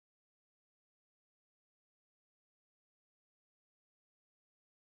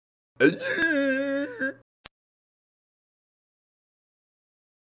Long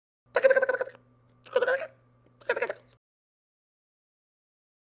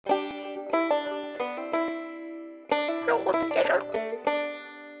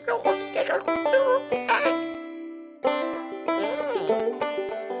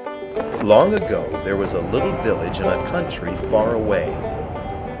ago, there was a little village in a country far away.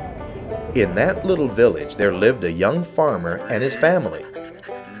 In that little village, there lived a young farmer and his family.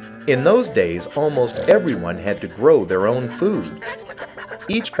 In those days, almost everyone had to grow their own food.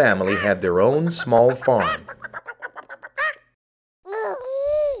 Each family had their own small farm.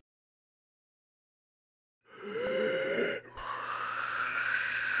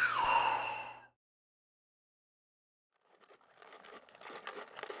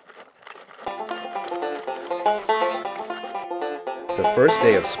 The first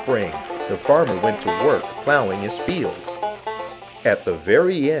day of spring, the farmer went to work plowing his field. At the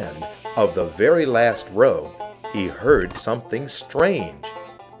very end of the very last row, he heard something strange.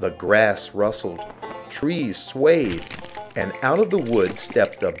 The grass rustled, trees swayed, and out of the woods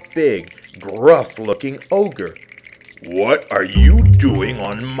stepped a big, gruff-looking ogre. "What are you doing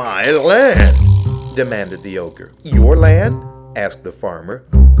on my land?" demanded the ogre. "Your land?" asked the farmer.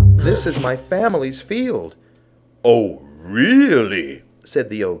 "This is my family's field." "Oh, really?" said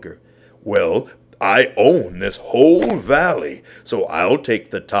the ogre. "Well, I own this whole valley, so I'll take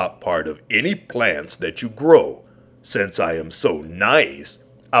the top part of any plants that you grow. Since I am so nice,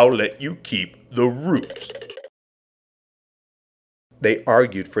 I'll let you keep the roots." They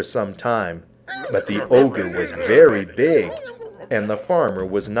argued for some time, but the ogre was very big, and the farmer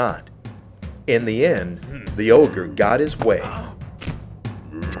was not. In the end, the ogre got his way.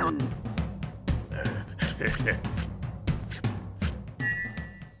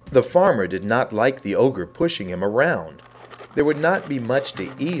 The farmer did not like the ogre pushing him around. There would not be much to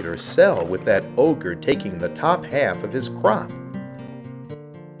eat or sell with that ogre taking the top half of his crop.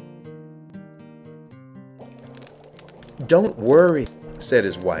 "Don't worry," said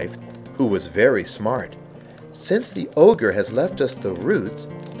his wife, who was very smart. "Since the ogre has left us the roots,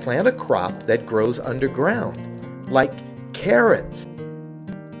 plant a crop that grows underground, like carrots."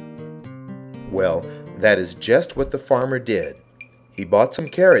 Well, that is just what the farmer did. He bought some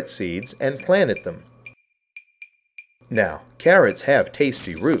carrot seeds and planted them. Now, carrots have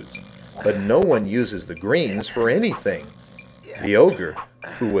tasty roots, but no one uses the greens for anything. The ogre,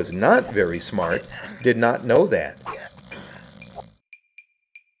 who was not very smart, did not know that.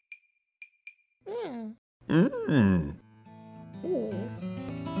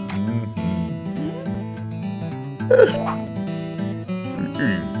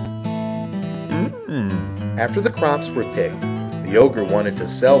 After the crops were picked, the ogre wanted to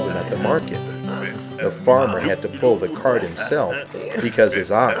sell them at the market. The farmer had to pull the cart himself because his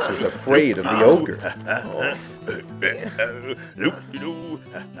ox was afraid of the ogre.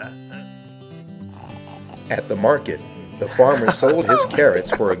 At the market, the farmer sold his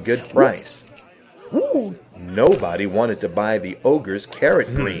carrots for a good price. Nobody wanted to buy the ogre's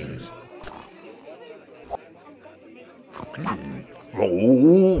carrot greens.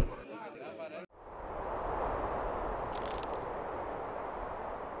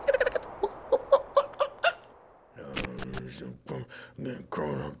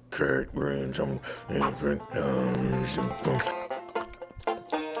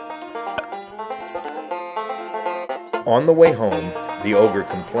 On the way home, the ogre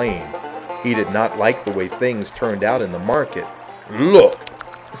complained. He did not like the way things turned out in the market. "Look,"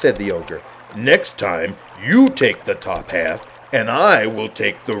 said the ogre, "next time you take the top half and I will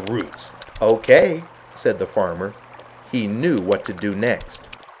take the roots." "Okay," said the farmer. He knew what to do next.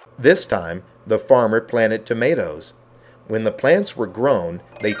 This time, the farmer planted tomatoes. When the plants were grown,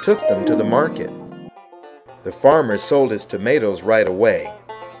 they took them to the market. The farmer sold his tomatoes right away,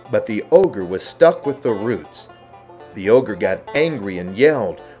 but the ogre was stuck with the roots. The ogre got angry and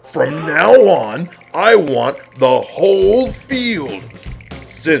yelled, "From now on, I want the whole field.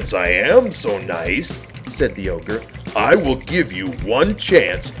 Since I am so nice," said the ogre, "I will give you one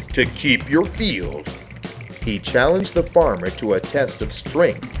chance to keep your field." He challenged the farmer to a test of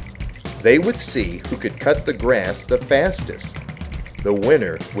strength. They would see who could cut the grass the fastest. The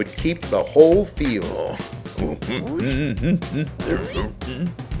winner would keep the whole field.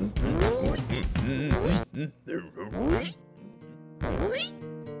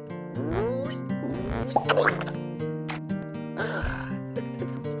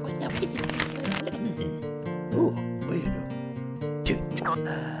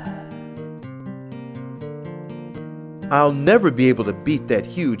 "I'll never be able to beat that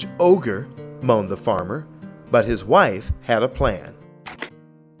huge ogre," moaned the farmer, but his wife had a plan.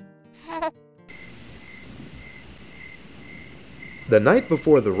 The night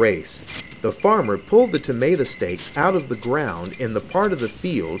before the race, the farmer pulled the tomato stakes out of the ground in the part of the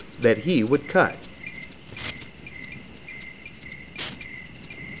field that he would cut.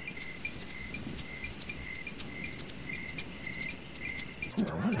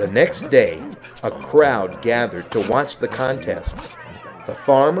 The next day, a crowd gathered to watch the contest. The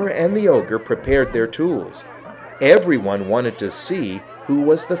farmer and the ogre prepared their tools. Everyone wanted to see who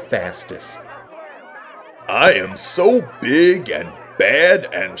was the fastest. I am so big and bad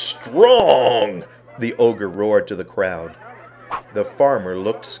and strong, the ogre roared to the crowd. The farmer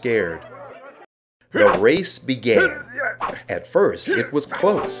looked scared. The race began. At first, it was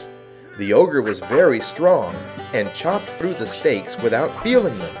close. The ogre was very strong and chopped through the stakes without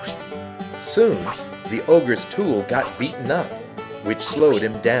feeling them. Soon, the ogre's tool got beaten up, which slowed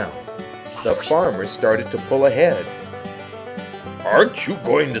him down. The farmer started to pull ahead. Aren't you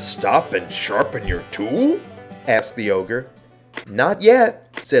going to stop and sharpen your tool? Asked the ogre. Not yet,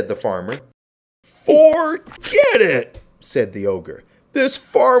 said the farmer. Forget it, said the ogre. This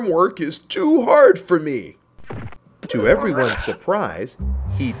farm work is too hard for me. To everyone's surprise,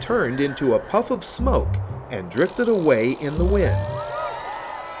 he turned into a puff of smoke and drifted away in the wind.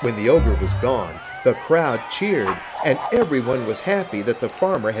 When the ogre was gone, the crowd cheered and everyone was happy that the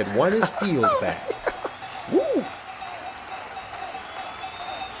farmer had won his field back. Woo!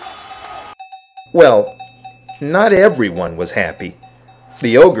 Well, not everyone was happy.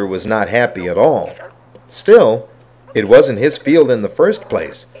 The ogre was not happy at all. Still, it wasn't his field in the first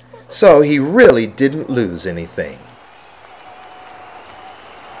place, so he really didn't lose anything.